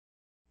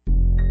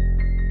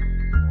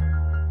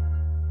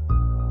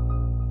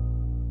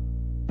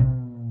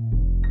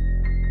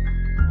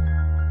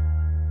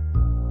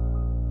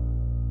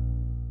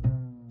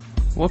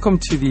Welcome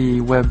to the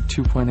Web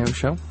 2.0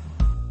 show.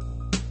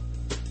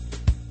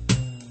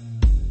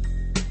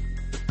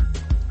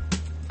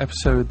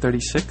 Episode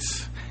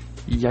 36,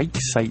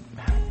 YikeSite.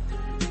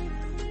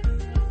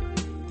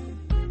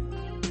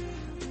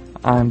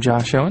 I'm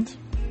Josh Owens.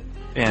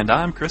 And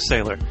I'm Chris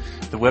Saylor.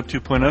 The Web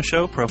 2.0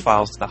 show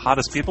profiles the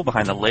hottest people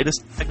behind the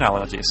latest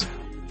technologies.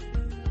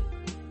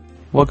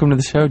 Welcome to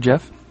the show,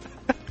 Jeff.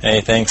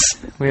 Hey, thanks.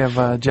 We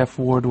have Jeff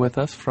Ward with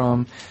us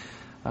from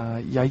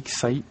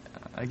YikeSite.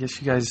 I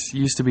guess you guys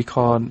used to be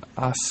called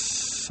how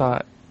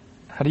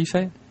do you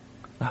say it?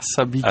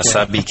 Asabike.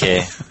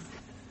 Asabike.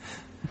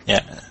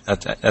 Yeah,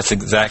 that's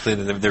exactly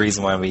the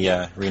reason why we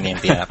renamed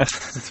the app.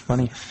 That's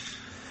funny.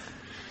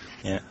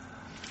 Yeah.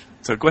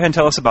 So go ahead and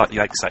tell us about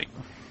YikeSite.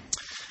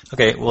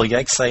 Okay, well,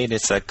 YikeSite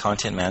is a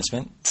content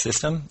management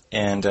system,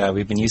 and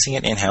we've been using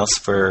it in-house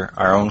for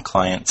our own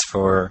clients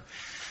for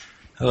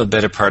a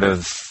better part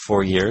of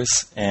 4 years,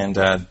 and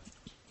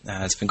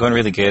it's been going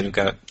really good. We've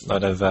got a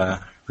lot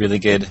of really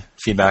good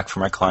feedback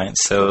from our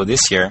clients. So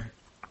this year,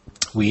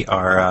 we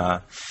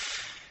are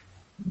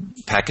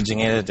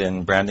packaging it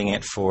and branding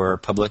it for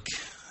public,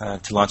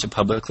 to launch it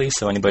publicly,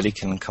 so anybody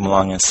can come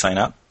along and sign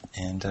up.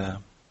 And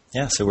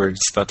so we're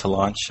just about to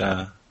launch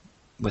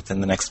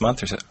within the next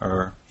month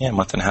or a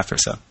month and a half or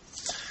so.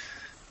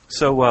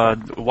 So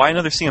why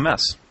another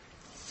CMS?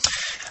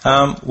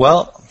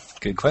 Well,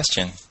 good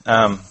question.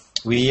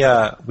 We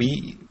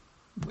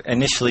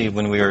initially,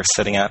 when we were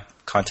setting up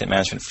content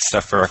management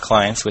stuff for our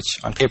clients, which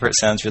on paper it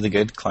sounds really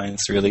good,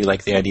 clients really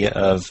like the idea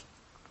of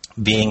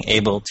being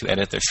able to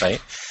edit their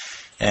site.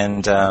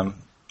 And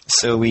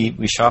so we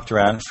shopped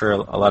around for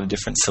a lot of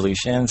different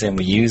solutions, and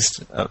we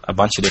used a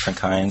bunch of different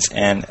kinds.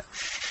 And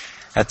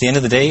at the end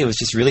of the day, it was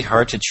just really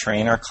hard to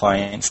train our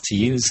clients to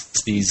use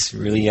these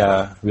really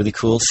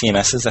cool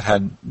CMSs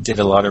that did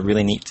a lot of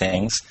really neat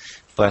things.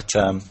 But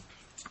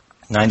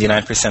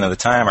 99% of the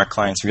time, our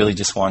clients really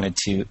just wanted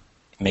to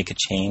make a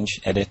change,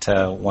 edit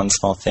one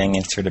small thing,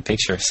 insert a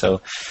picture.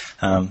 So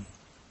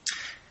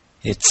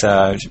it's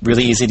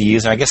really easy to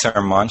use. And I guess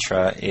our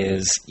mantra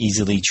is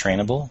easily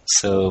trainable.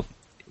 So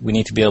we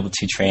need to be able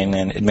to train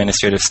an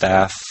administrative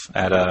staff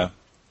at a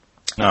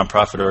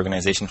nonprofit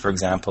organization, for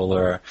example,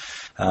 or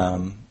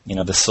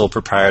the sole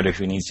proprietor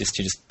who needs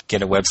to just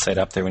get a website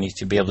up there. We need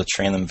to be able to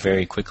train them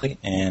very quickly,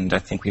 and I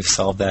think we've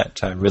solved that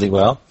really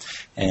well.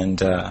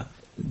 And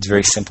it's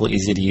very simple,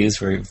 easy to use.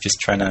 We're just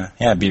trying to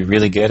be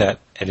really good at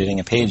editing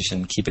a page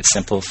and keep it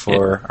simple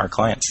for our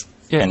clients.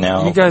 Yeah, and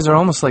now, you guys are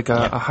almost like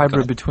a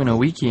hybrid between a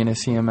wiki and a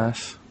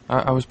CMS.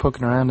 I was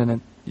poking around in it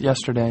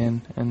yesterday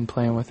and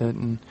playing with it,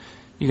 and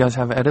you guys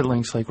have edit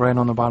links like right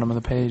on the bottom of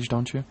the page,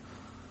 don't you?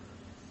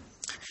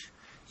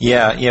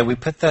 Yeah, we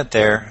put that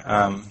there,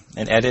 an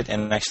edit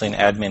and actually an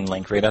admin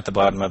link right at the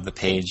bottom of the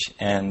page,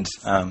 and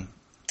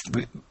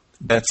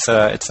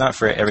it's not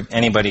for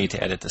anybody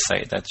to edit the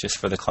site. That's just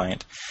for the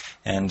client.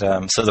 And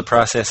so the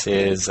process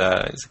is,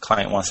 if the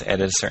client wants to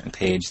edit a certain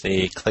page,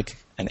 they click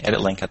an edit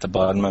link at the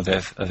bottom of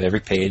every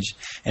page,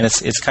 and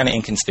it's kind of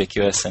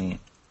inconspicuous, and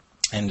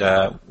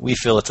we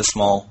feel it's a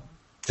small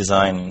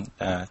design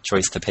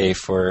choice to pay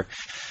for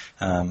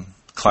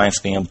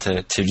clients being able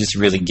to just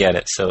really get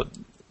it. So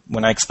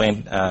when I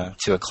explain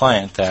to a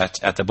client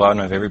that at the bottom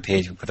of every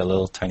page we put a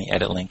little tiny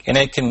edit link, and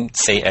it can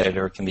say edit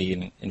or it can be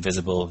an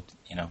invisible,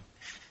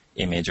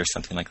 image or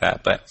something like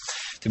that. But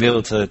to be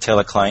able to tell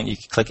a client, you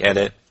can click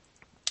edit.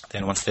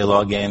 Then once they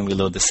log in, we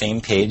load the same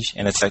page,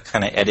 and it's a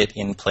kind of edit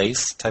in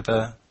place type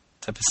of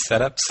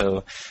setup.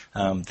 So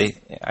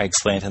I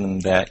explain to them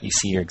that you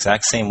see your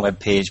exact same web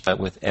page, but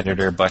with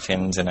editor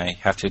buttons, and I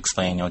have to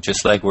explain,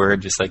 just like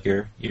Word, just like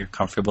you're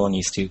comfortable and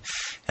used to.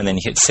 And then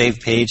you hit Save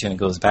Page, and it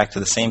goes back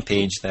to the same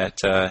page that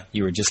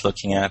you were just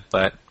looking at,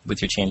 but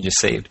with your changes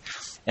saved.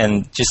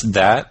 And just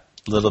that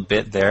little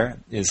bit there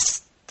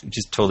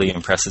just totally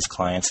impresses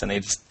clients, and they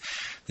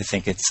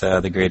think it's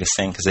the greatest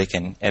thing because they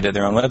can edit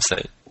their own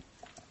website.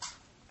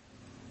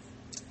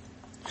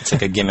 It's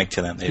like a gimmick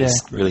to them. They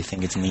just really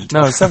think it's neat.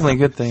 No, it's definitely a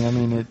good thing. I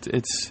mean,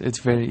 it's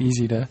very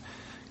easy to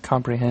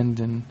comprehend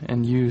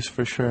and use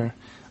for sure.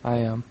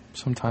 I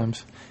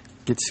sometimes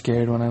get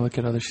scared when I look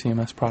at other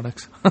CMS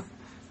products.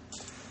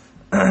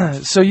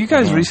 So you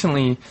guys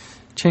recently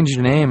changed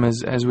your name,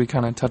 as we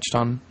kind of touched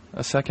on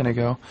a second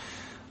ago.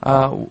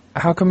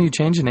 How come you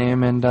changed the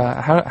name, and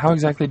how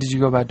exactly did you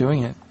go about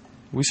doing it?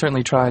 We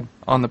certainly tried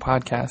on the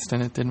podcast,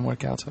 and it didn't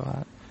work out so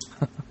hot.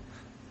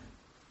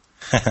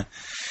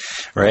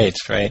 Right.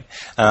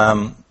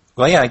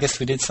 I guess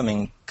we did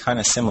something kind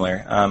of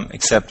similar,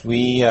 except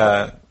we,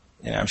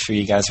 I'm sure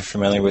you guys are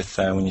familiar with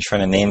when you're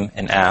trying to name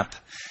an app,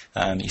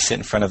 you sit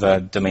in front of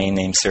a domain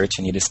name search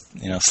and you just,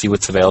 see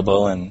what's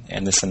available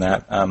and this and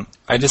that.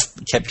 I just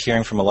kept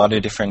hearing from a lot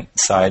of different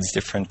sides,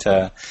 different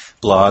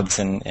blogs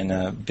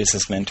and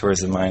business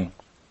mentors of mine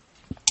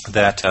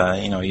that,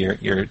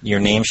 your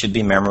name should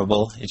be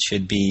memorable. It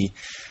should be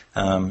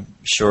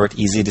short,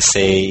 easy to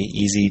say,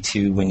 easy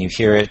to, when you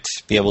hear it,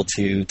 be able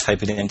to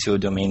type it into a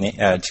domain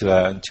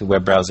to a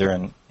web browser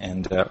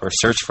and or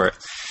search for it.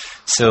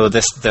 So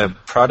the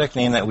product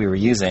name that we were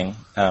using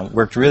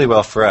worked really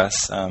well for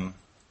us.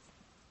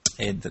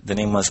 the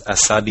name was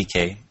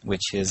Asabike,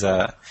 which is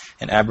an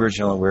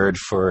Aboriginal word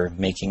for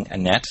making a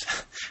net,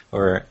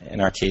 or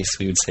in our case,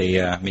 we would say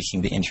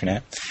making the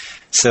internet.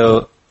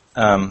 So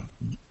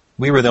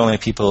we were the only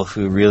people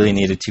who really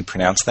needed to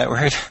pronounce that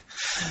word,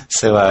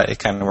 so it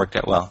kind of worked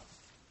out well.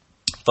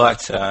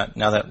 But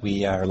now that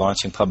we are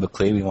launching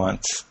publicly, we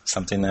want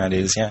something that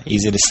is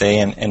easy to say.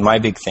 And my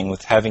big thing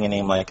with having a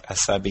name like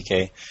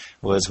Asabike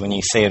was when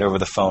you say it over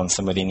the phone,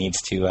 somebody needs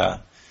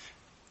to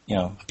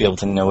be able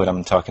to know what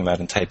I'm talking about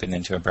and type it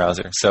into a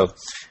browser. So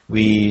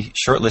we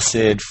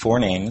shortlisted 4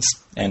 names,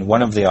 and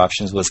one of the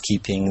options was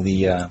keeping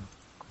the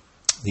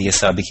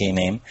Asabike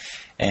name.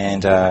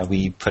 And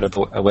we put up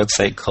a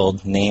website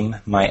called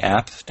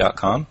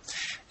NameMyApp.com.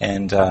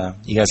 And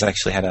you guys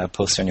actually had a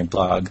post on your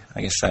blog.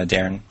 I guess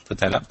Darren put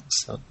that up,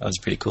 so that was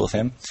pretty cool of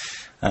him.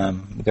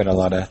 We got a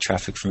lot of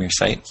traffic from your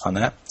site on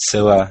that.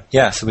 So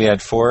so we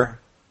had four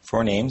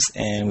names,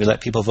 and we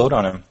let people vote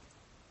on them,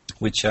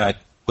 which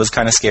was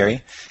kind of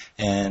scary.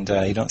 And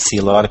you don't see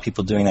a lot of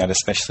people doing that,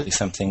 especially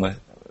something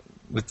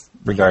with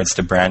regards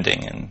to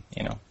branding and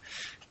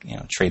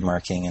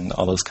trademarking and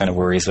all those kind of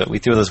worries. But we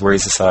threw those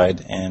worries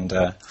aside and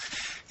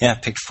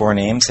picked 4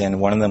 names, and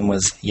one of them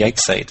was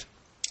YikeSite.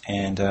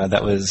 And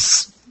that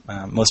was,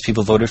 most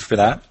people voted for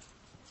that.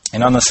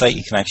 And on the site,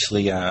 you can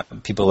actually,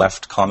 people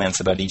left comments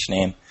about each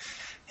name.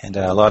 And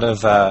a lot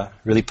of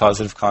really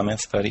positive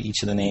comments about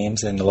each of the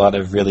names, and a lot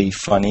of really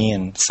funny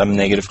and some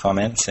negative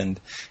comments. And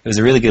it was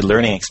a really good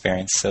learning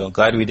experience. So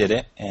glad we did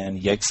it.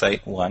 And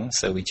YikeSite won,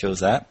 so we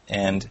chose that.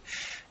 And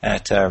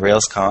at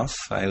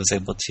RailsConf, I was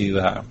able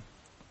to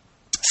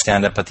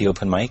stand up at the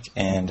open mic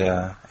and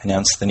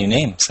announce the new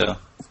name. So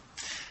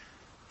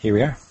here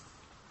we are,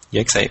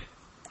 YikeSite.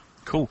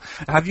 Cool.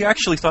 Have you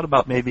actually thought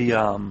about maybe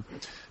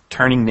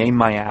turning Name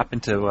My App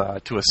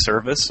into to a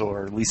service,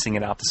 or leasing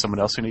it out to someone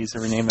else who needs to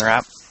rename their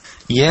app?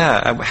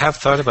 Yeah, I have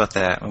thought about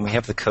that, and we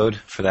have the code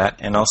for that.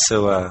 And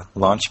also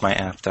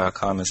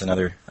launchmyapp.com is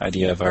another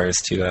idea of ours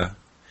to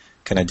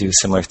kind of do a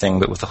similar thing,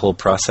 but with the whole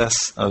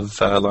process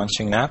of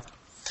launching an app.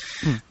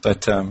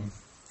 But,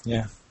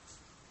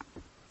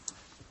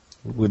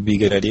 would be a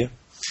good idea.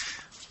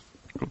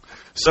 Cool.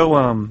 So,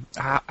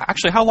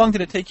 actually, how long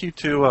did it take you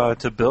to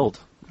build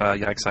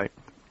YikeSite?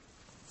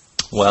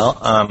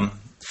 Well,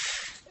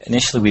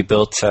 initially we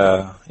built,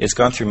 it's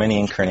gone through many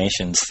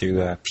incarnations through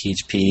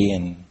PHP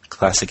and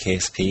Classic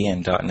ASP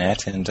and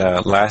 .NET. And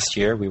last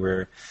year we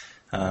were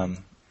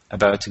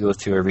about to go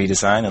through a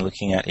redesign and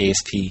looking at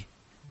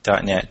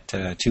ASP.NET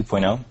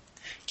 2.0,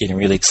 getting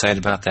really excited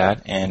about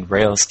that. And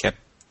Rails kept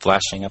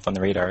flashing up on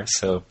the radar.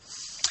 So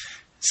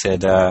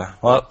said,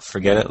 well,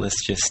 forget it.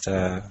 Let's just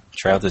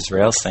try out this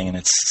Rails thing. And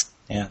it's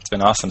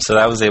been awesome. So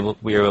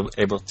we were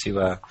able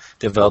to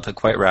develop it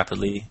quite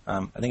rapidly.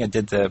 I think I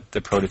did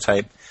the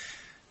prototype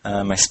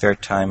my spare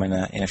time in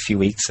a few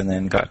weeks, and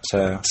then got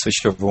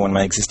switched over to one of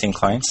my existing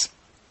clients.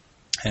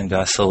 And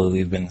slowly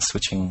we've been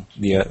switching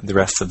the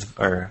rest of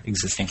our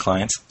existing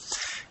clients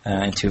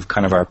into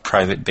kind of our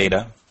private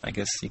beta, I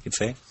guess you could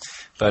say.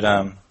 But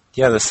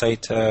the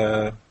site,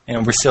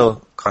 we're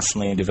still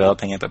constantly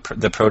developing it, but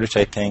the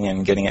prototyping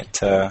and getting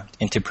it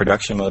into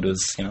production mode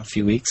was a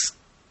few weeks.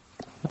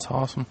 That's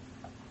awesome.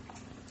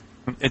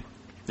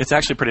 It's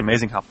actually pretty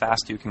amazing how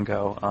fast you can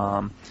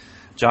go.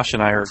 Josh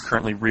and I are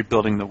currently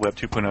rebuilding the Web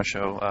 2.0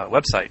 show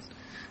website,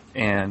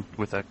 and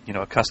with a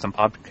custom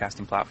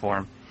podcasting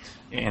platform,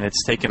 and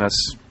it's taken us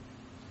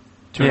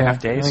 2.5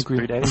 days,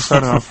 3 days. We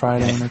started on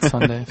Friday and it's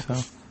Sunday, so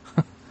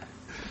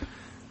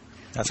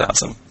that's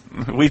awesome.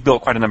 We've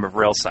built quite a number of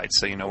Rails sites,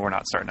 so we're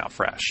not starting out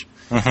fresh.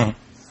 Mm-hmm.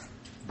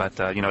 But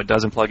it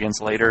does in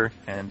plugins later,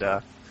 and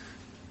a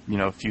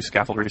few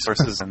scaffold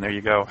resources, and there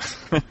you go.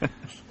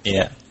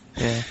 Yeah,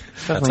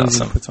 it's definitely That's easy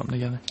awesome. to put something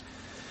together.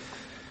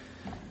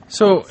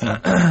 So,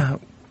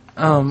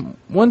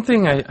 one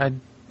thing I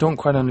don't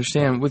quite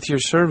understand, with your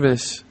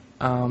service,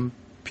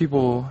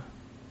 people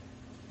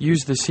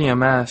use the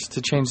CMS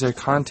to change their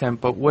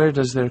content, but where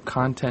does their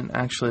content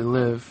actually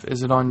live?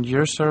 Is it on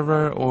your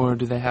server, or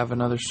do they have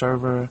another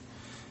server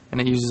and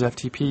it uses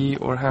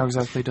FTP, or how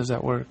exactly does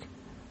that work?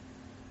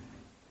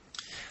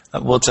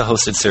 Well, it's a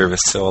hosted service,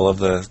 so all of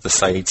the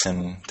sites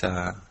and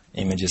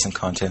images and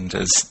content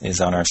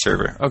is on our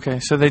server. Okay,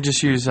 so they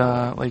just use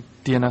like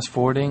DNS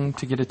forwarding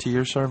to get it to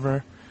your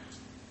server?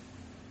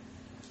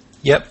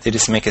 Yep, they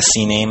just make a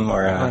CNAME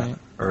Right.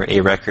 or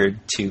a record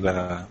to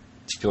our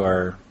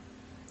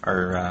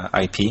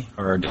IP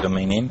or our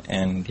domain name,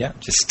 and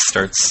just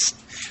starts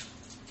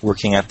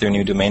working at their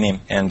new domain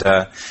name. And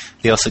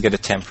they also get a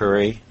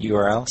temporary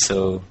URL,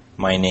 so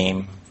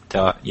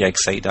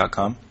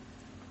myname.yikesite.com.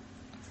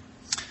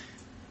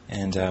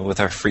 And with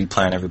our free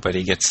plan,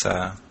 everybody gets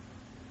a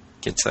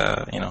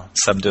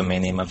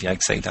subdomain name of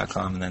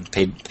YikeSite.com, and then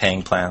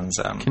paying plans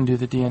Can do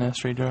the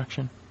DNS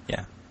redirection.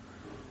 Yeah.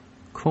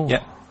 Cool.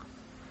 Yeah.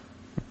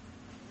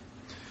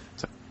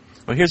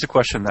 Well, here's a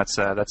question that's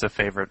a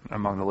favorite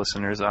among the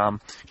listeners.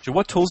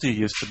 What tools do you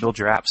use to build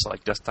your apps,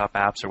 like desktop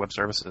apps or web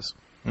services?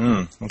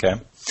 Okay.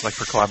 Like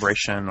for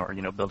collaboration or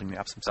building the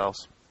apps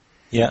themselves?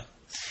 Yeah.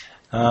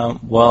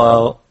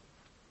 Well,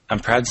 I'm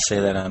proud to say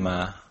that I'm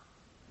a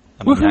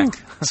Woohoo! Mac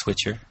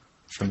switcher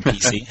from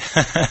PC.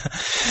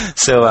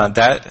 So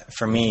that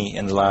for me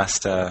in the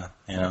last 8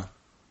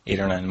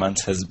 or 9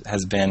 months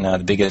has been the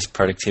biggest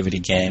productivity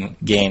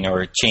gain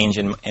or change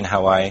in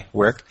how I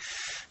work.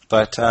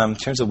 But in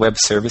terms of web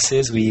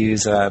services, we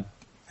use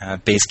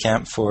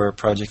Basecamp for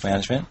project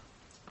management,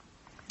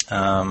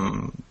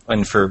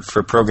 and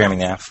for programming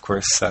the app, of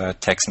course,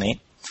 TextMate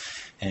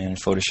and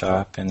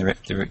Photoshop and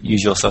the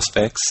usual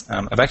suspects.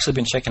 I've actually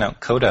been checking out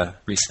Coda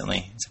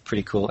recently. It's a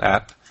pretty cool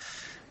app.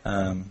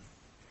 So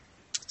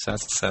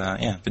that's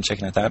I've been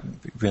checking out that,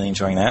 really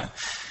enjoying that.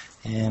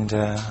 And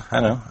I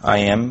don't know,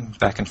 IM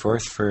back and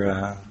forth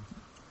for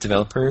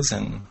developers,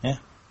 and yeah.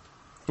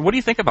 What do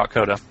you think about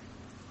Coda?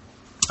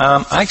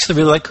 I actually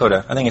really like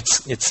Coda. I think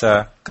it's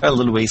got a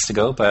little ways to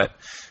go, but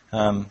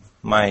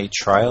my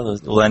trial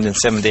will end in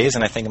 7 days,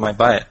 and I think I might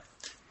buy it.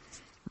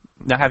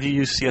 Now, have you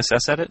used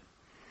CSS Edit?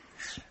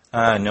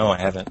 No, I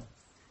haven't.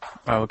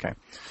 Oh, okay.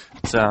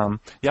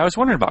 I was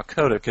wondering about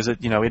Coda because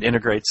it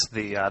integrates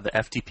the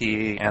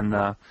FTP and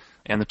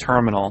the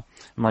terminal.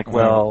 I'm like,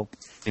 well,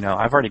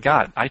 I've already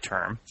got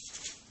iTerm.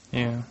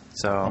 Yeah.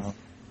 So.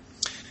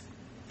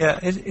 Yeah,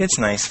 it's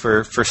nice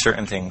for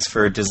certain things,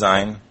 for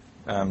design,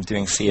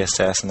 doing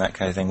CSS and that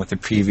kind of thing with the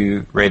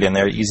preview right in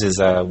there. It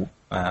uses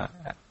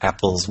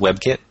Apple's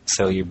WebKit,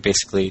 so you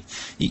basically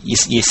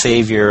you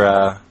save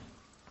your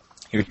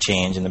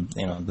change, and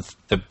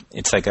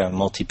it's like a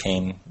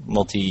multi-pane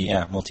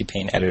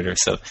editor.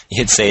 So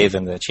you hit save,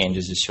 and the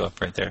changes just show up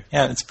right there.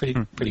 Yeah, it's pretty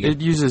good.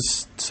 It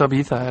uses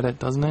Subetha Edit,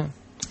 doesn't it?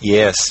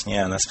 Yes,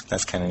 yeah, and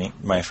that's kind of neat.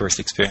 My first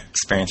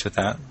experience with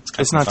that.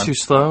 It's not too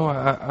slow.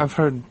 I've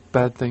heard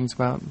bad things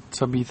about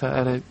Subetha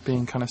Edit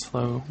being kind of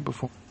slow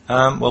before.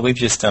 Well, we've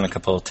just done a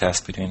couple of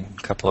tests between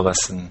a couple of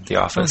us in the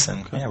office,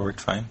 and it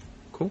worked fine.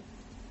 Cool.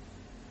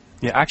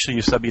 Yeah, I actually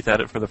used Subetha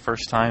Edit for the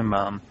first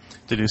time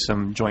to do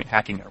some joint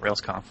hacking at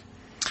RailsConf.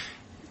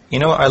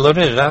 I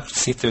loaded it up to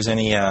see if there's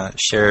any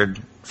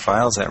shared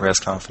files at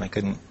RailsConf, and I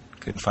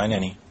couldn't find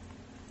any.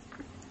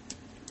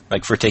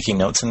 Like for taking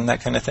notes and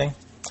that kind of thing.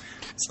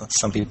 So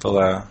some people,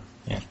 Oh,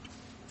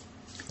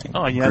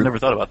 yeah, I never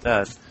thought about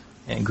that.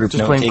 And group Just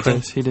note blame taking.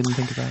 Chris. He didn't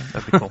think about it.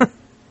 That'd be cool.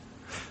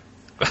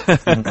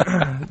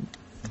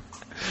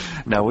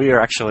 No, we are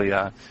actually.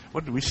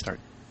 What did we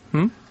start?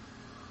 What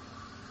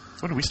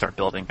did we start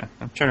building?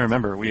 I'm trying to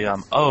remember. We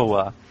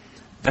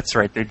that's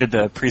right. They did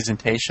the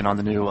presentation on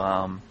the new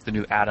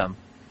Atom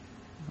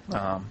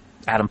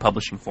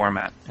publishing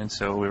format, and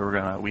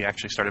so we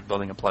actually started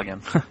building a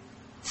plugin.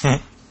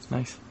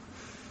 Nice.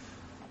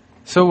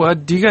 So,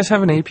 do you guys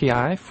have an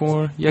API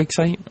for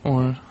YikeSite,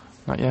 or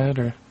not yet,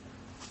 or?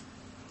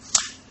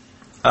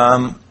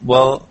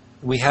 Well,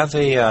 we have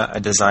a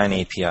design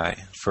API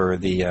for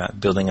the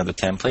building of the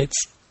templates,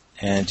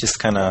 and it just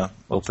kind of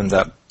opens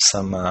up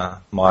some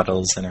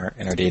models in our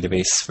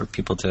database for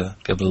people to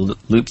be able to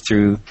loop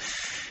through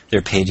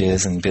their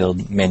pages and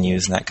build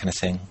menus and that kind of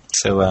thing.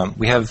 So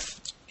we have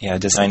a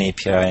design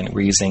API, and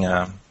we're using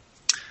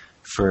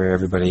for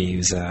everybody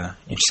who's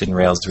interested in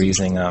Rails, we're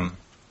using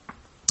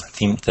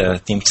the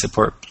theme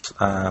support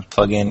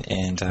plugin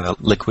and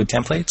Liquid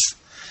templates.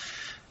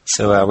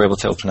 So we're able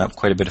to open up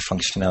quite a bit of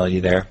functionality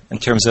there. In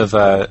terms of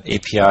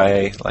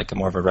API, like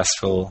more of a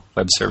RESTful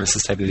web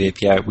services type of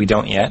API, we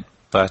don't yet,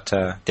 but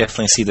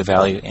definitely see the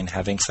value in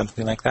having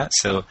something like that.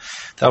 So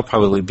that'll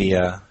probably be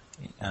a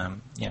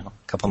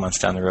couple months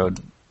down the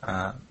road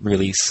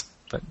release,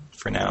 but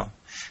for now,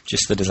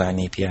 just the design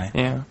API.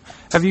 Yeah.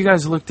 Have you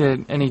guys looked at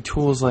any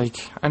tools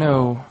like, I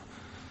don't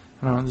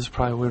know, this is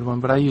probably a weird one,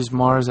 but I use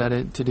Mars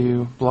Edit to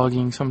do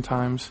blogging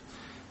sometimes.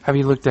 Have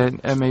you looked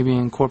at maybe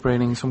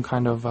incorporating some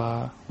kind of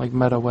like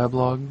meta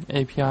weblog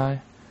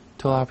API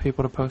to allow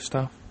people to post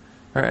stuff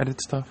or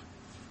edit stuff?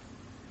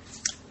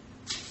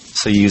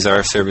 So you use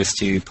our service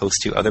to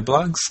post to other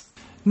blogs?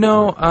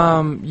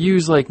 No,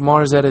 use like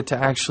Mars Edit to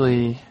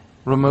actually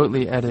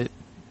remotely edit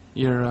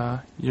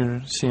your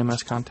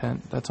CMS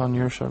content that's on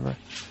your server.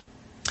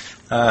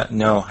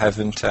 No,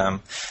 haven't.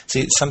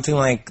 See, something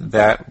like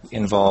that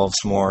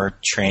involves more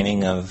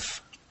training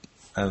of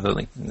at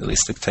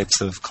least the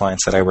types of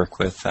clients that I work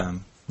with.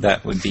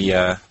 That would be,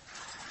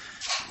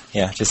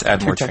 just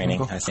add more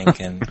training, I think.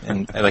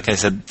 And like I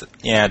said,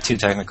 too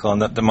technical.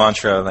 And the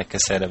mantra, like I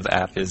said, of the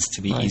app is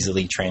to be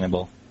easily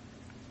trainable.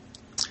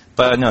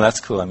 But no, that's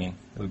cool. I mean,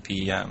 it would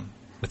be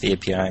with the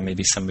API,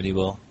 maybe somebody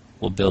will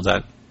build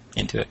that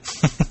into it.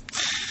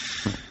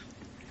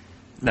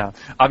 Now,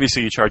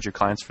 obviously, you charge your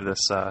clients for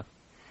this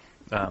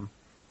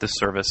this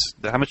service.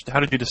 How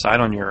did you decide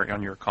on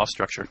your cost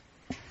structure?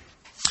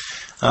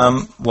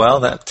 Well,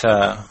 that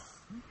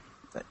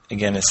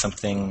again is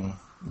something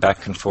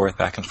back and forth.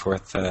 Trying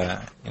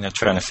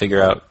to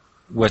figure out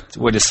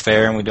what is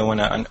fair, and we don't want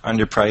to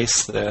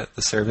underprice the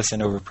service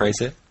and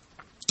overprice it.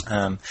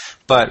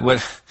 But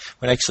what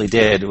I actually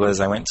did was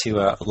I went to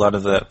a lot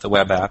of the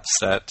web apps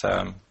that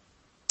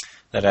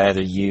that I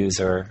either use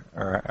or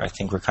I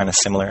think were kind of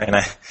similar. And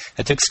I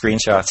took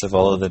screenshots of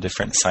all of the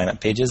different sign-up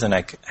pages, and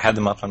I had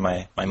them up on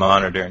my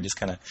monitor and just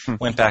kind of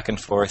went back and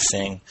forth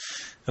saying,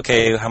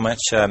 okay, how much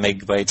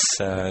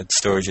megabytes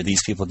storage are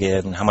these people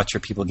get, and how much are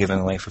people giving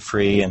away for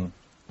free, and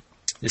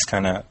just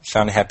kind of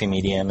found a happy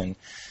medium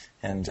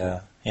and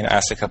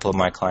asked a couple of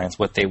my clients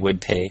what they would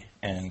pay,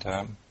 and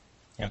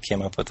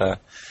came up with a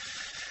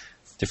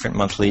different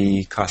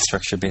monthly cost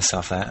structure based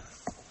off that.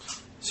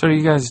 So do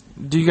you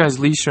guys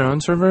lease your own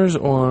servers,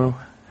 or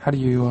how do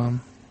you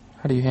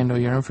handle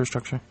your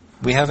infrastructure?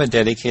 We have a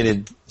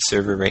dedicated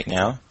server right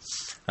now.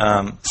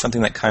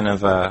 Something that kind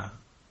of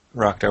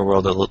rocked our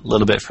world a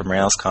little bit from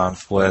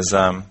RailsConf was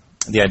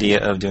the idea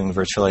of doing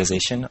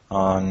virtualization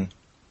on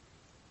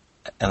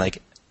a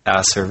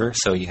server.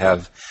 So you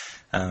have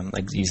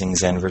using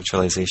Zen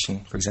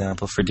virtualization, for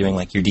example, for doing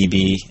like your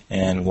DB,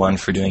 and one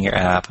for doing your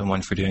app, and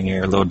one for doing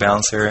your load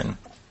balancer. And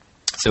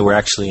so we're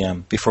actually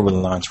before we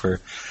launch, we're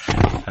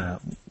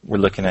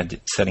looking at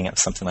setting up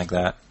something like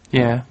that.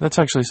 Yeah, that's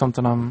actually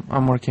something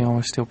I'm working on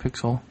with Steel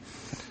Pixel.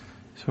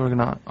 So we're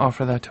gonna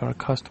offer that to our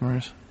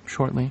customers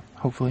shortly,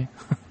 hopefully.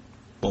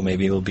 Well,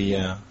 maybe it'll be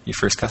your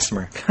first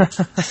customer.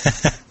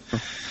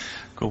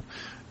 Cool.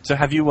 So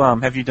have you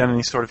done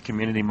any sort of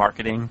community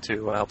marketing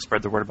to help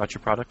spread the word about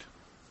your product?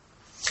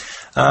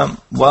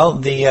 Well,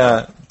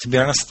 to be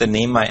honest, the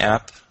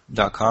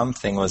namemyapp.com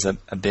thing was a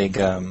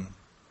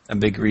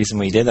big reason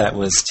we did that,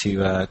 was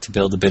to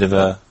build a bit of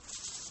a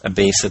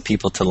base of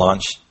people to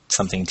launch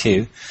something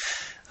to.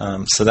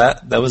 So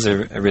that was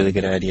a really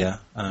good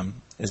idea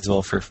as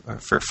well for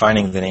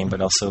finding the name,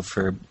 but also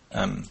for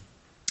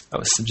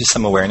just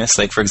some awareness.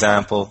 Like, for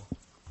example,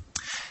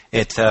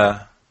 it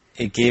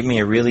gave me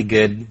a really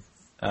good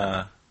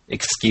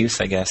excuse,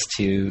 I guess,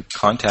 to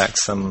contact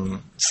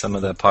some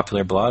of the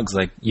popular blogs,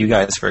 like you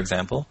guys, for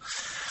example.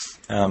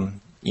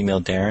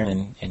 Emailed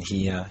Darren, and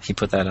he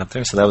put that up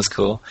there, so that was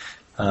cool.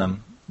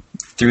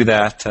 Through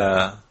that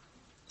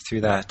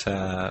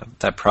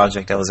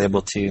project, I was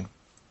able to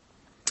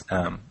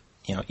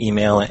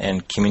email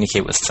and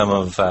communicate with some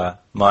of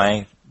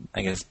my,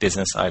 I guess,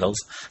 business idols,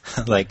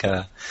 like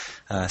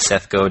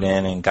Seth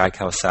Godin and Guy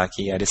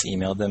Kawasaki. I just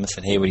emailed them and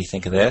said, "Hey, what do you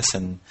think of this?"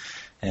 And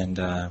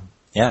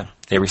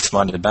they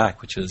responded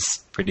back, which was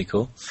pretty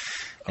cool.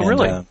 Oh,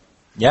 really?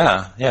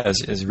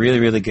 It was really,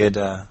 really good.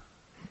 Kind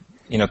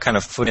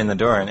of foot in the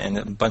door, and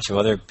a bunch of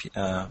other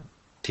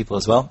people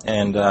as well,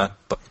 and a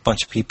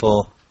bunch of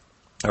people,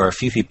 or a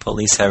few people at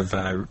least, have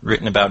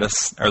written about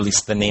us, or at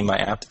least the Name My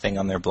App thing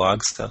on their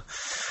blogs. So,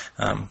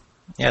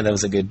 that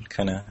was a good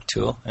kind of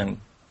tool, and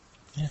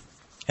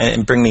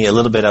bring me a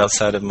little bit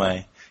outside of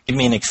give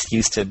me an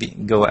excuse to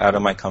go out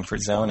of my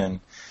comfort zone, and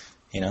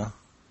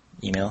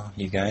email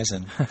you guys,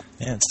 and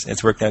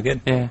it's worked out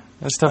good. Yeah,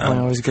 that's definitely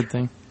always a good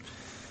thing.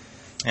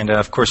 And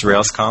of course,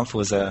 RailsConf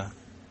was a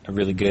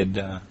really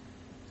good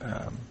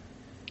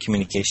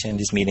communication,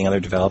 just meeting other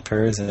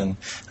developers, and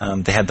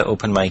they had the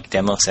open mic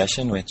demo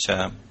session, which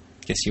I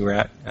guess you were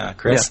at,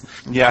 Chris.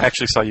 Yeah, I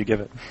actually saw you give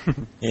it.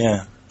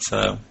 Yeah,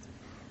 so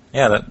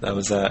that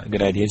was a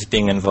good idea, just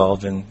being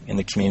involved in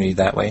the community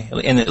that way,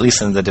 at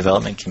least in the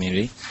development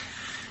community.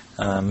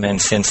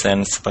 And since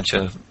then, it's a bunch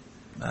of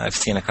I've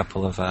seen a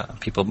couple of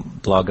people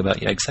blog about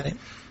YikeSite,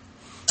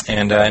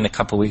 and in a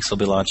couple of weeks we'll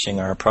be launching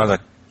our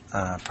product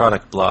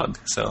blog.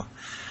 So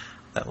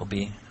that will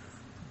be.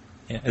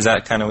 Yeah. Is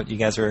that kind of what you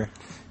guys were?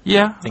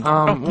 Yeah.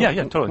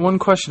 Totally. One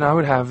question I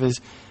would have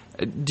is,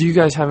 do you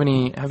guys have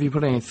you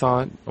put any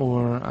thought,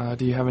 or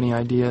do you have any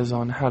ideas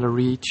on how to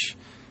reach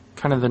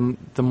kind of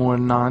the more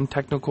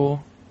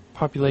non-technical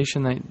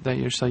population that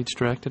your site's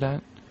directed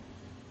at?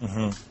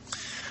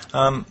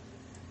 Mm-hmm.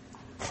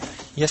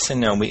 Yes and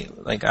no.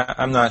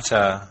 I'm not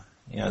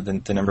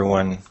the number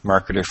one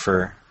marketer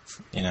for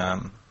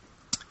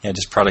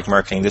just product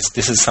marketing.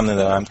 This is something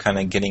that I'm kind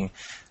of getting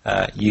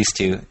used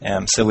to.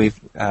 So we've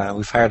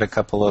hired a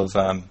couple of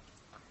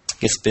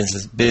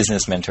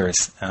business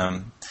mentors,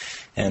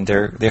 and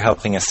they're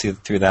helping us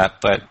through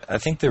that. But I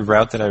think the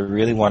route that I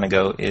really want to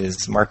go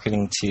is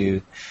marketing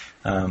to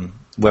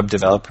web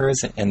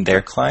developers and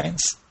their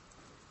clients,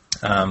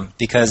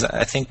 because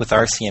I think with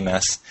our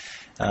CMS,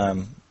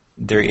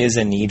 there is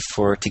a need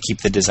to keep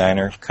the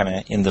designer kind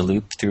of in the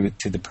loop through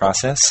the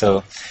process.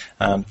 So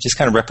just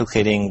kind of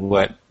replicating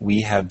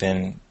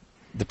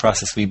the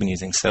process we've been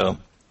using. So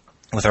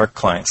with our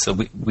clients, so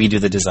we do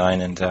the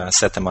design and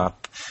set them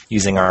up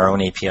using our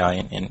own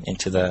API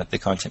into the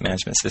content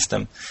management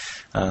system.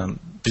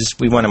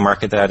 We want to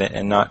market that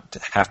and not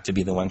have to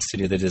be the ones to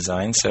do the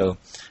design. So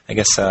I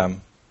guess a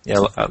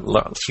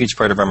huge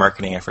part of our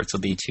marketing efforts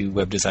will be to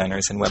web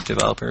designers and web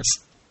developers.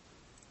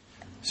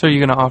 So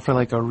you're going to offer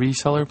like a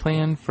reseller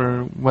plan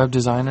for web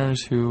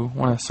designers who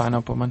want to sign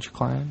up a bunch of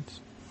clients?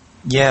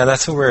 Yeah,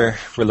 that's what we're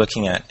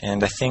looking at,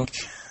 and I think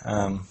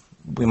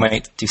we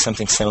might do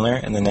something similar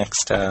in the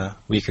next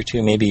week or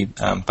two. Maybe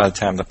by the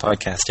time the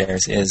podcast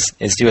airs,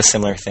 is do a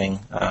similar thing,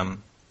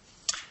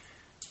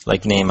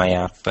 like Name My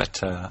App, but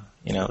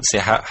say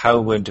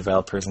how would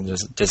developers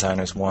and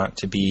designers want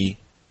to be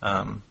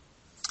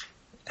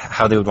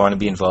how they would want to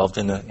be involved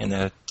in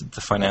the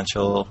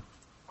financial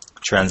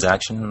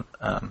transaction.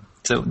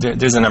 So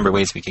there's a number of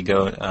ways we could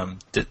go.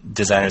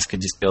 Designers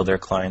could just bill their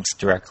clients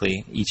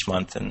directly each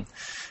month, and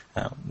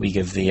we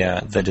give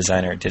the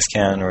designer a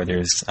discount, or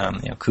there's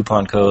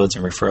coupon codes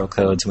and referral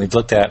codes, and we've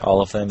looked at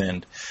all of them,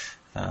 and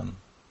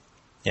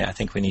I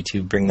think we need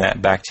to bring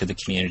that back to the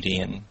community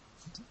and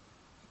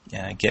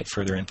get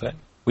further input.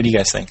 What do you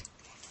guys think?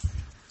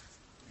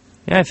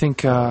 Yeah, I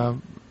think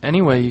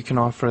any way you can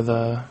offer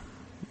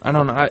I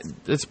don't know,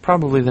 it's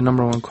probably the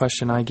number one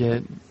question I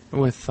get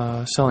with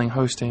selling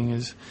hosting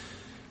is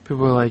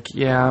people are like,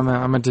 yeah,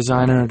 I'm a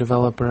designer or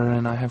developer,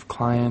 and I have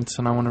clients,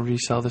 and I want to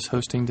resell this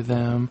hosting to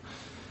them.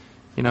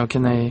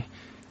 Can they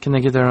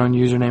get their own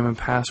username and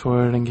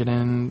password and get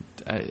in?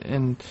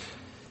 And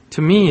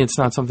to me, it's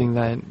not something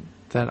that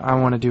I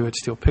want to do at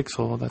Steel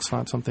Pixel. That's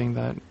not something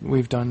that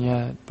we've done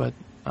yet, but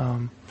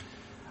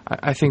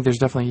I think there's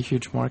definitely a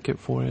huge market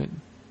for it.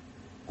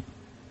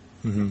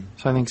 Mm-hmm.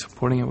 So I think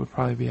supporting it would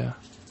probably be a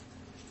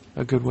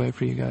good way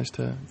for you guys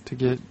to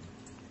get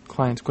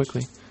clients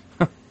quickly.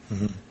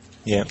 Mm-hmm.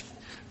 Yeah.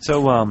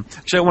 So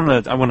actually, I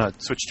want to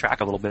switch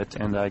track a little bit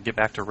and get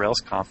back to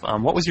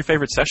RailsConf. What was your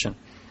favorite session?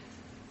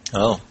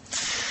 Oh,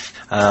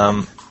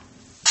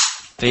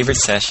 favorite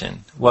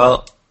session.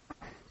 Well,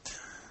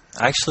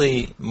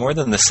 actually, more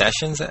than the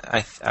sessions,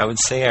 I would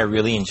say I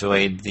really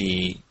enjoyed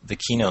the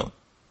keynote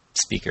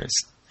speakers,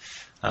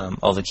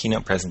 all the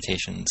keynote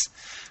presentations,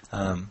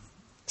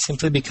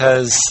 simply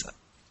because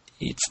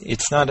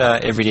it's not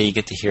every day you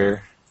get to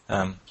hear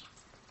the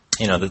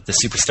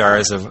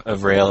superstars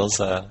of Rails,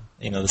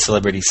 the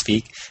celebrities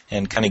speak,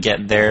 and kind of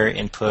get their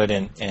input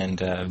and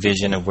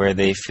vision of where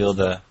they feel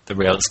the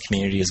Rails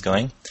community is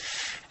going.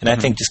 And I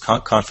think just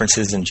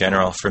conferences in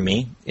general, for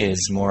me,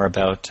 is more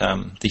about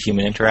the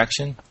human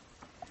interaction,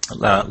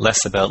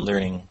 less about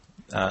learning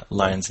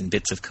lines and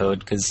bits of code,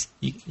 because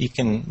you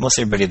can, most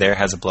everybody there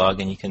has a blog,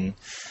 and you can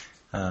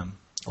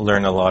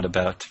learn a lot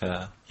about,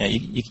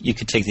 you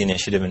could take the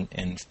initiative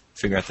and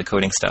figure out the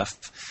coding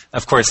stuff.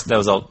 Of course, that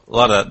was a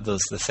lot of the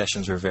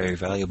sessions were very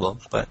valuable,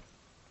 but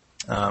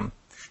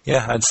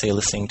I'd say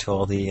listening to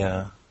all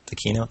the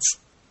keynotes.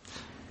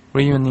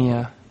 Were you in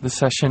the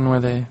session where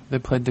they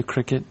played the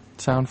cricket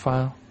sound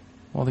file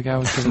while the guy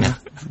was giving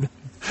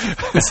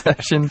the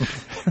session?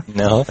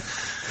 No.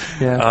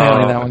 Yeah,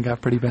 apparently that one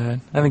got pretty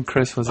bad. I think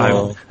Chris was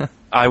in.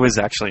 I was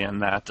actually in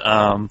that.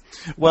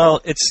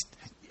 Well,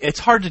 it's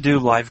hard to do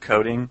live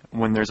coding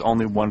when there's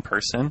only one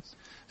person.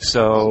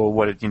 So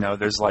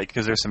there's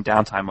because there's some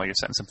downtime while you're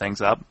setting some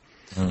things up,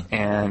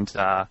 and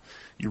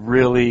you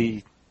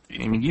really,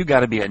 you got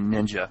to be a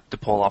ninja to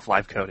pull off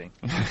live coding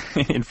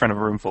in front of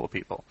a room full of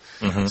people.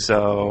 Mm-hmm.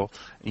 So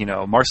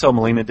Marcel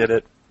Molina did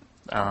it,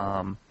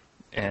 and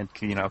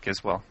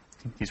because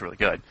he's really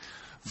good,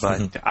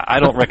 but I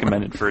don't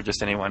recommend it for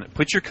just anyone.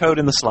 Put your code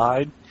in the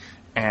slide.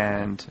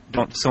 And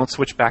don't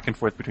switch back and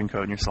forth between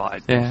code and your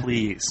slides,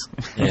 please.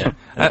 Yeah,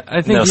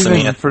 I think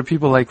even for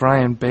people like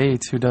Ryan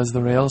Bates, who does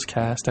the Rails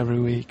cast every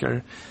week,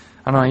 or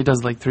I don't know, he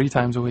does like 3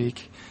 times a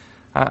week.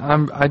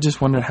 I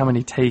just wonder how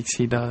many takes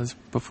he does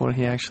before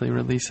he actually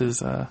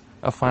releases a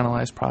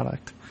finalized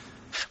product.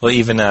 Well,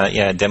 even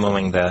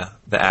demoing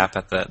the app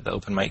at the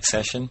open mic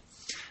session,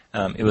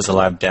 it was a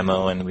live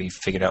demo, and we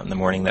figured out in the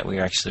morning that we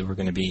were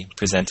going to be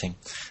presenting,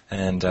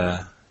 and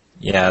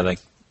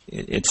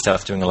it's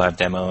tough doing a live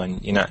demo,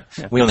 and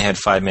we only had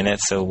 5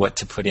 minutes, so what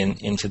to put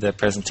into the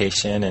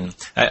presentation, and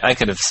I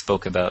could have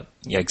spoke about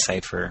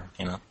YikeSite for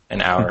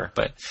an hour,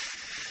 but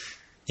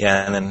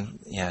and then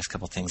a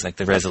couple things like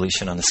the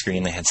resolution on the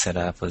screen they had set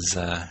up was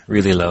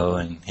really low,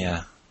 and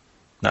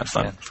not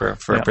fun for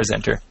a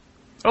presenter.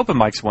 Open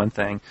mic's one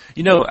thing.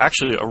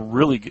 Actually a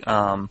really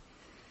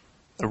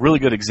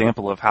good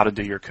example of how to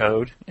do your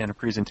code in a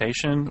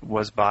presentation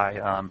was by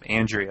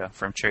Andrea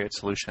from Chariot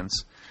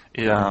Solutions.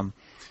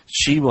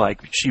 She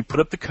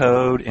put up the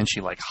code, and she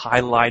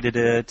highlighted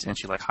it, and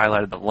she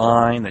highlighted the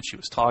line that she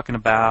was talking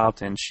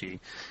about, and she'd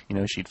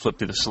flip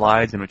through the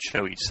slides and would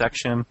show each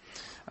section.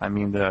 I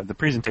mean, the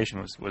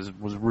presentation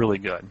was really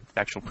good.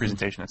 The actual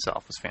presentation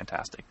itself was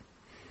fantastic.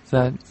 Is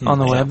that on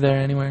the web there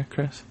anywhere,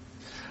 Chris?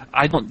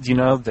 I don't.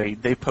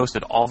 They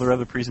posted all their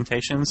other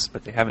presentations,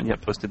 but they haven't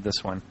yet posted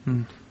this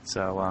one.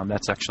 So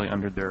that's actually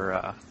under their.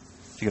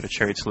 If you go to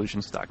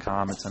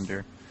chariotsolutions.com, it's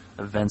under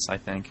events, I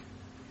think.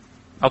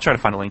 I'll try to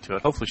find a link to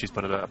it. Hopefully she's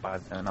put it up by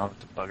then. I'll have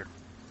to bug her.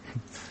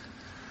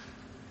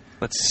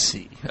 Let's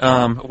see.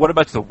 What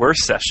about the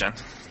worst session?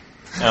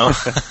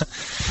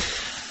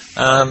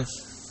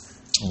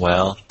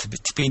 Well, to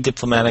be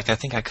diplomatic, I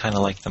think I kind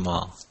of like them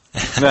all.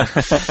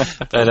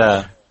 But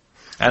I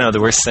don't know,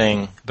 the worst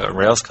thing about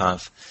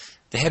RailsConf,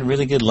 they had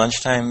really good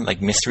lunchtime,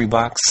 mystery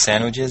box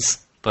sandwiches,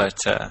 but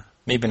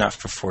maybe not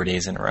for 4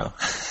 days in a row.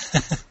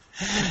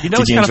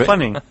 It's kind of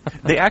funny.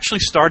 They actually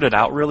started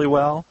out really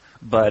well.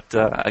 But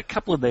a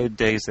couple of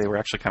days they were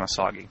actually kind of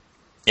soggy.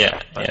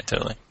 Yeah,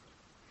 totally.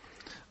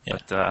 Yeah.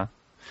 But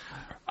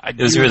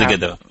it was really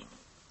good, though.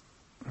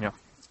 Yeah,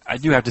 I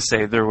do have to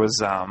say there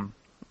was.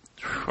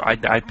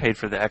 I paid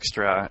for the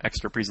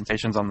extra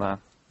presentations on the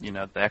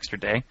the extra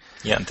day.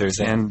 Yeah, on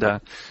Thursday. And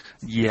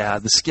yeah,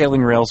 the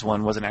scaling Rails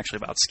one wasn't actually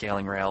about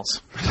scaling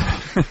Rails.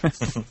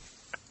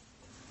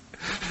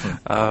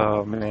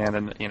 Oh man,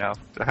 and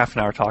a half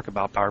an hour talk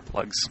about power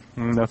plugs.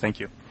 No, thank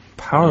you.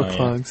 Power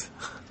plugs.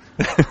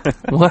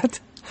 What?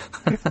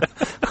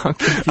 I'm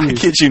confused. I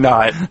kid you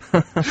not.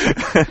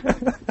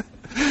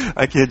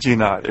 I kid you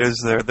not.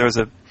 There was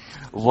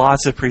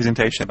lots of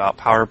presentation about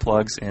power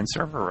plugs in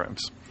server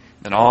rooms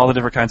and all the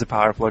different kinds of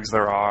power plugs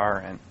there are,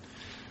 and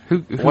who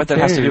what that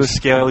has to do with cares?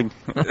 scaling.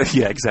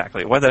 Yeah,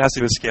 exactly. What that has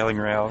to do with scaling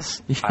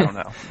Rails, I don't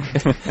know.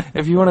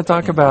 If you want to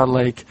talk about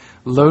like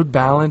load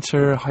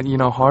balancer,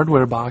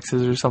 hardware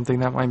boxes or something,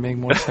 that might make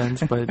more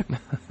sense. But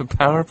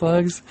power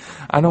plugs,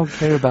 I don't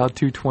care about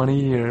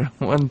 220 or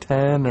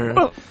 110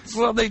 or.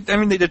 Well, they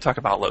did talk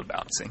about load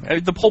balancing.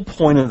 The whole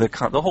point of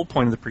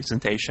the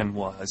presentation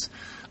was,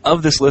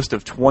 of this list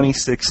of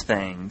 26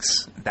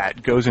 things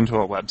that goes into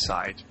a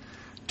website,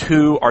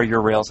 2 are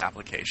your Rails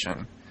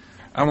application.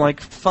 I'm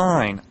like,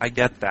 fine, I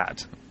get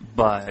that,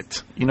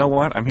 but you know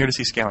what? I'm here to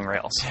see scaling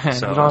Rails. Yeah,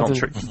 so you don't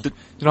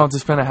have to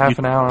spend a half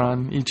an hour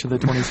on each of the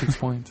 26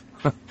 points.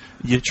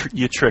 You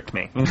tricked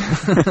me.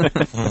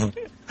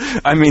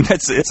 I mean,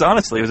 it's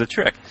honestly, it was a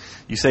trick.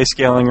 You say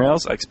scaling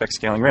Rails, I expect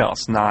scaling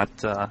Rails, not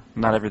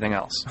everything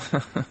else.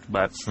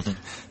 But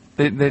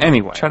they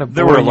anyway, try to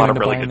there were a lot you of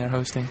into really buying good. their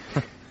hosting.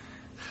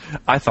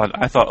 I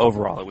thought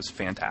overall it was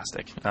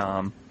fantastic.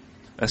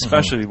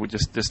 Especially with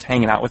just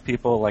hanging out with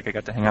people. Like I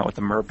got to hang out with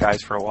the Merb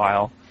guys for a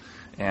while,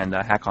 and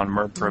hack on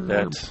Merb for a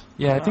bit.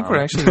 Yeah, I think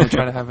we're actually going to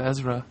try to have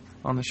Ezra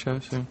on the show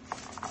soon.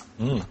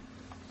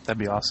 That'd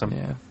be awesome.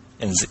 Yeah.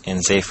 And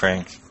Zay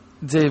Frank.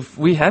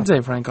 We had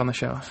Zay Frank on the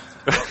show.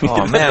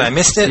 Oh man, I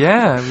missed it.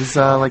 Yeah, it was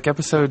like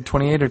episode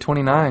 28 or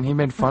 29. He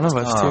made fun of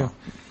us too.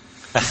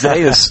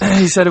 Zay is.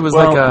 He said it was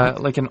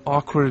like an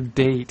awkward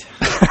date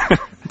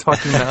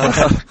talking to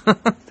us.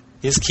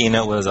 His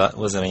keynote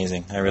was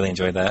amazing. I really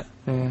enjoyed that.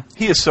 Yeah.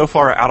 He is so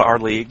far out of our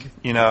league.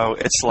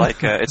 It's like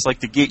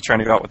the geek trying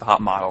to go out with the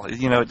hot model.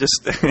 It's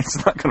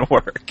not going to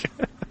work.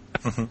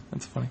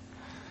 That's funny.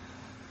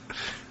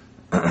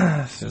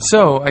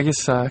 So I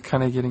guess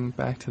kind of getting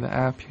back to the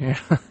app here.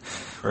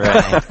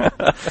 Right.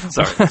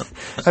 Sorry.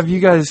 Have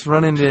you guys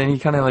run into any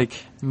kind of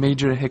like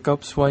major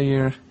hiccups while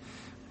you're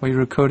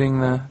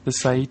coding the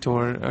site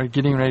or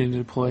getting ready to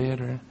deploy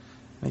it, or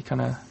any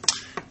kind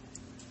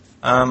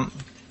of?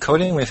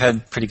 Coding, we've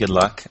had pretty good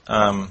luck.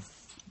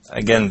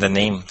 Again, the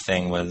name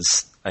thing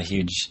was a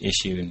huge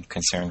issue and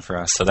concern for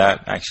us, so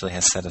that actually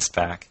has set us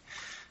back,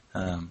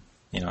 a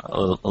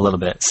little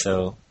bit.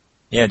 So,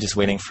 yeah, just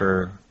waiting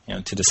for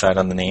to decide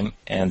on the name,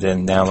 and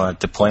then now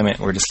deployment.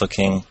 We're just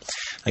looking,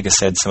 like I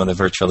said, some of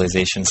the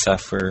virtualization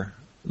stuff. We're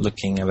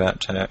looking about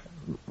trying to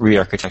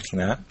re-architecting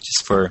that,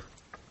 just for,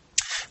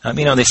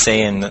 they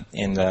say in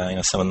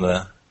some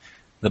of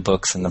the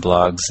books and the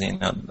blogs,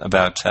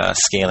 about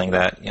scaling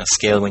that,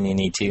 scale when you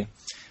need to,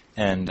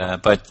 and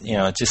but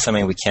it's just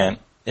something we can't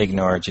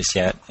ignore just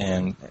yet,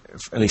 and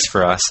at least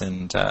for us,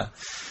 and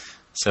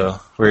so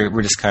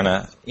we're just kind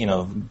of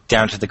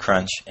down to the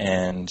crunch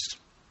and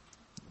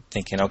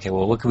thinking, okay,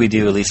 well, what could we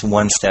do at least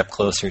one step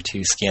closer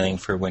to scaling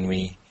for when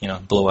we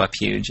blow up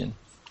huge and.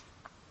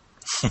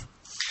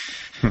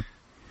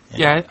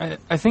 Yeah,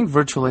 I think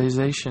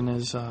virtualization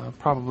is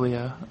probably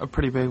a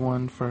pretty big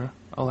one for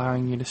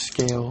allowing you to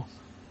scale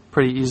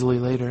pretty easily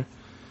later,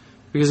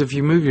 because if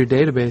you move your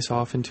database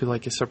off into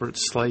like a separate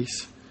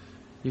slice,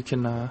 you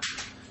can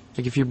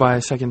like if you buy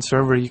a second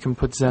server, you can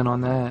put Zen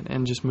on that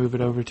and just move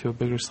it over to a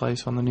bigger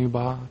slice on the new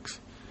box,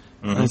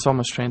 and it's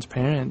almost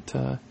transparent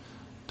to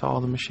all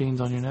the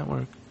machines on your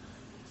network.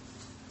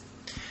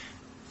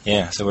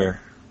 Yeah, so we're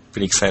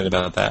pretty excited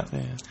about that.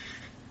 Yeah.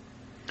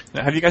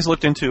 Now, have you guys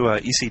looked into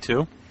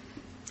EC2?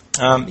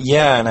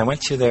 Yeah, and I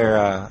went to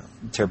their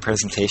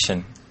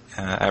presentation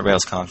at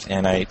RailsConf,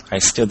 and I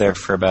stood there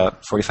for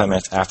about 45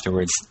 minutes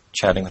afterwards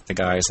chatting with the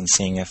guys and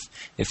seeing if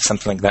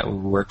something like that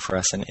would work for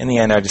us. And in the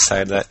end, I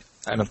decided that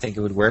I don't think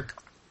it would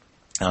work.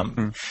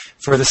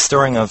 For the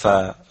storing of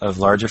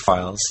larger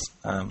files,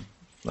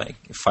 like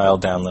file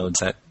downloads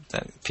that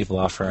people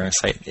offer on our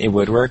site, it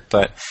would work.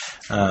 But,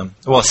 for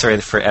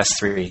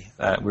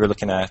S3, we were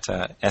looking at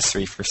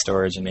S3 for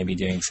storage and maybe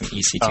doing some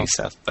EC2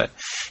 stuff. But,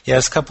 yeah,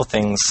 there's a couple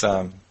things.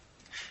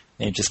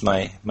 Maybe just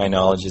my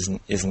knowledge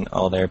isn't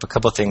all there, but a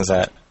couple of things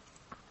that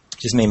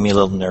just made me a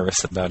little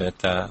nervous about it.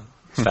 The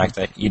fact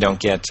that you don't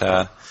get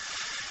a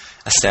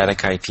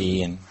static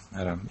IP, and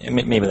I don't.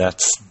 Maybe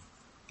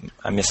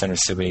I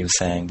misunderstood what he was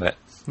saying, but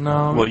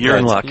no. Well, you're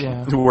in luck.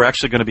 Yeah. We're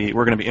going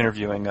to be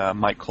interviewing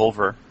Mike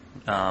Culver.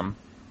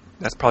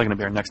 That's probably going to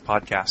be our next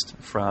podcast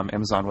from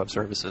Amazon Web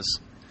Services.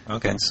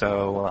 Okay. And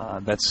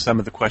so that's some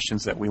of the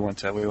questions that we want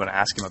to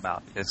ask him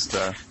about. Is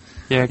the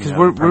because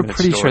we're permanent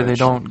pretty sure they storage.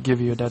 don't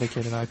give you a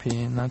dedicated IP,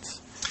 and that's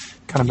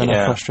kind of been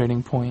a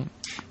frustrating point.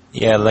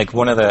 Yeah, like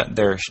one of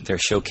their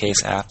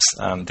showcase apps,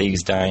 they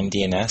use Dyn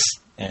DNS,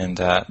 and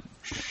I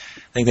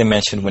think they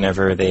mentioned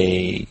whenever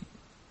they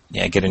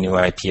get a new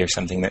IP or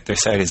something that their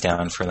site is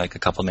down for like a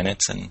couple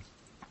minutes, and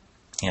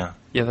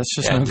that's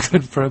just no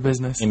good for a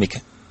business.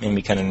 made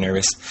me kind of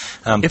nervous.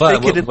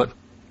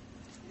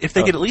 If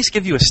they could at least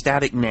give you a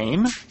static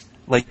name,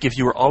 like if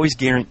you were always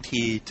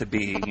guaranteed to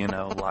be,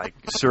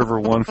 like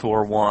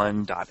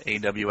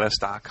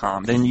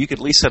server141.aws.com, then you could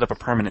at least set up a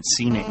permanent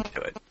CNAME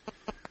to it.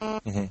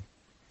 Mm-hmm.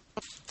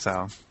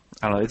 So,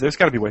 I don't know. There's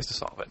got to be ways to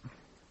solve it.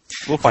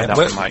 We'll find out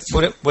from Mike.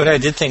 What I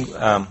did think,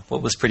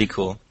 what was pretty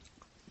cool,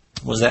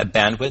 was that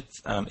bandwidth.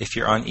 If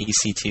you're on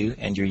EC2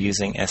 and you're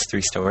using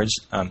S3 storage,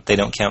 they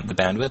don't count the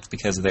bandwidth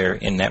because they're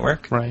in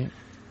network. Right.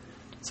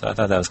 So I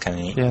thought that was kind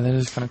of neat. Yeah, that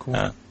is kind of cool.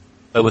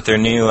 But with their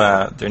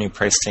new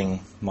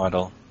pricing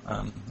model,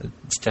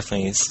 it's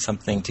definitely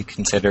something to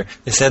consider.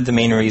 They said the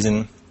main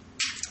reason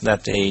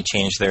that they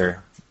changed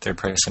their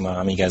pricing model.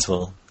 I mean, you guys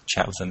will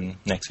chat with them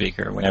next week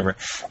or whenever,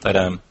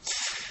 but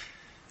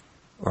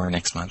or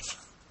next month.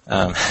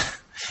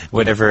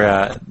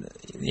 Whatever.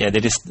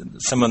 They just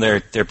some of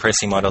their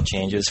pricing model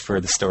changes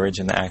for the storage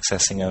and the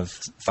accessing of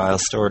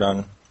files stored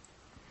on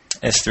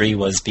S3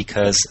 was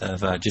because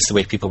of just the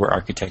way people were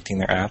architecting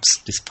their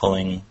apps, just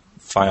pulling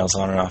files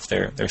on and off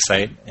their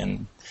site,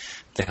 and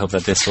they hope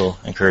that this will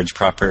encourage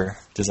proper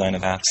design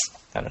of apps.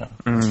 I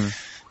don't know.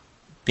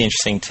 Be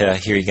interesting to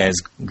hear you guys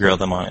grill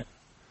them on it.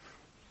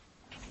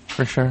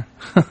 For sure.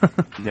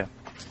 Yeah.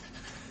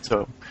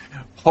 So,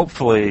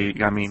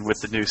 hopefully, I mean, with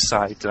the new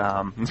site,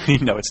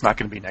 it's not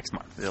going to be next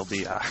month. It'll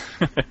be.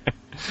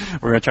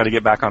 We're going to try to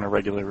get back on a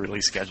regular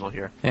release schedule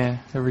here. Yeah,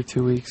 every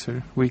 2 weeks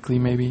or weekly,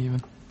 maybe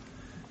even.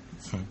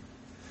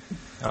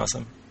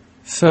 Awesome.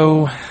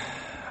 So,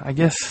 I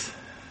guess.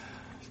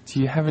 Do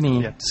you have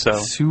any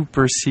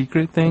super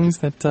secret things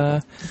that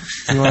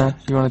you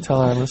want to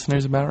tell our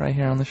listeners about right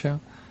here on the show?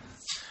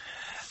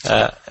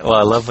 Well,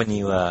 I love when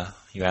you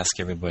ask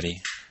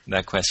everybody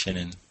that question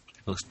and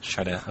people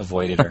try to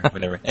avoid it or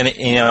whatever. And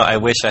I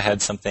wish I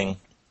had something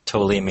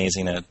totally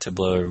amazing to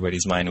blow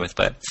everybody's mind with,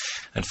 but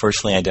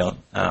unfortunately I don't.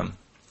 I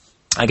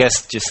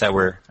guess just that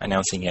we're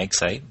announcing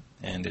YikeSite,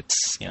 and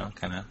it's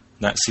kind of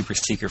not super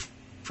secret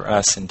for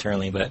us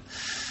internally, but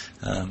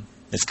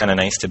it's kind of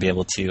nice to be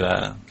able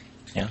to.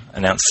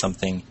 Announce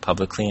something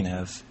publicly and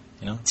have,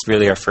 it's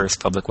really our first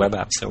public web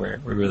app, so we're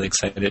really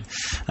excited.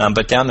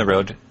 But down the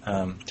road,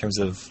 in terms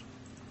of,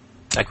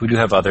 we do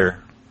have other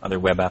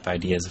web app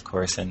ideas, of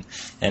course, and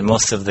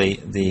most of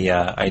the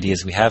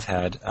ideas we have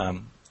had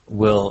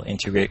will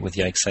integrate with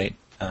YikeSite,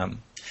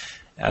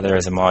 either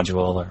as a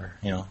module or,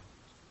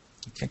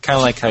 kind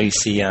of like how you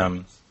see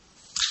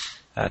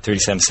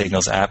 37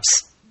 Signals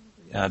apps.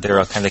 They're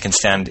all they can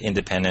stand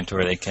independent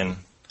or they can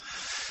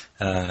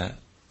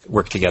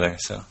work together,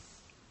 so.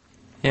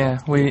 Yeah,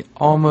 we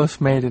almost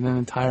made it an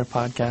entire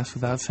podcast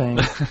without saying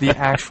the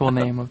actual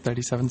name of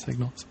 37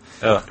 Signals.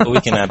 Oh, well,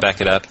 we can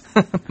back it up.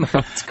 No,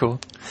 that's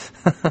cool.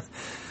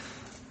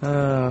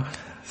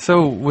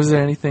 So, was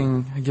there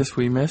anything, I guess,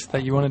 we missed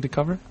that you wanted to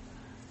cover?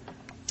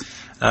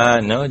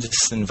 No,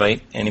 just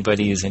invite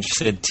anybody who's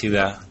interested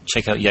to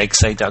check out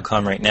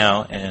YikeSite.com right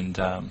now, and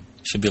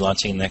should be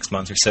launching next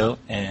month or so.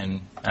 And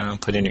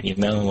put in your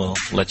email, and we'll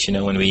let you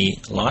know when we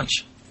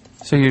launch.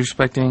 So you're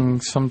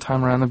expecting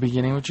sometime around the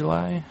beginning of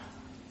July?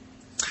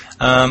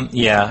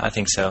 Yeah, I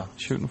think so.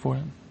 Shooting for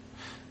it.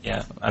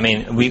 Yeah, I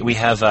mean, we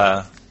have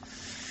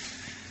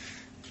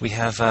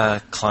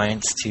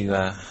clients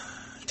to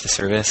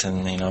service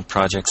and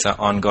projects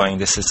ongoing.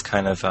 This is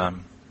kind of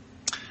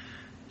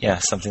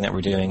something that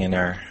we're doing in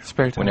our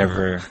spare time.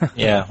 Whenever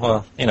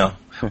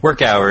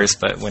work hours,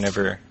 but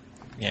whenever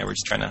we're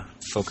just trying to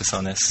focus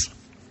on this,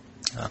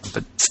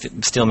 but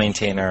still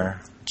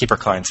keep our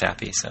clients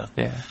happy. So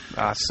yeah.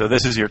 So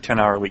this is your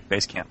 10-hour-a-week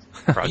Basecamp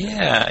project.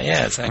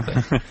 Yeah, exactly.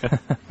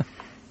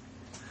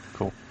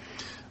 Cool.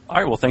 All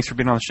right. Well, thanks for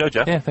being on the show,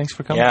 Jeff. Yeah, thanks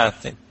for coming. Yeah,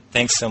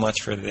 thanks so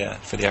much for the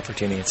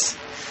opportunity. It's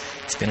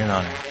been an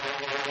honor.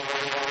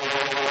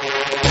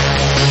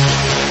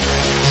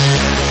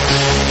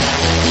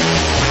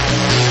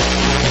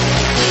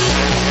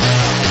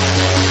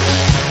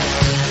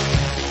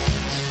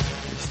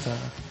 Just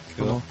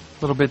cool.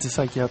 Little bit to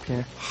psych you up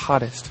here.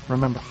 Hottest.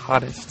 Remember,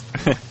 hottest.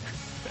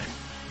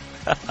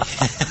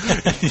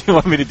 You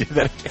want me to do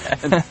that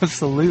again?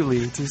 Absolutely.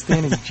 It's a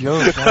standing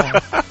joke now.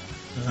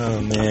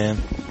 Oh, man.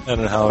 I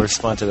don't know how I'll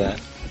respond to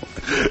that.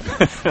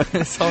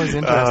 It's always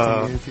interesting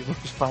to hear people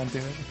respond to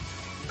it.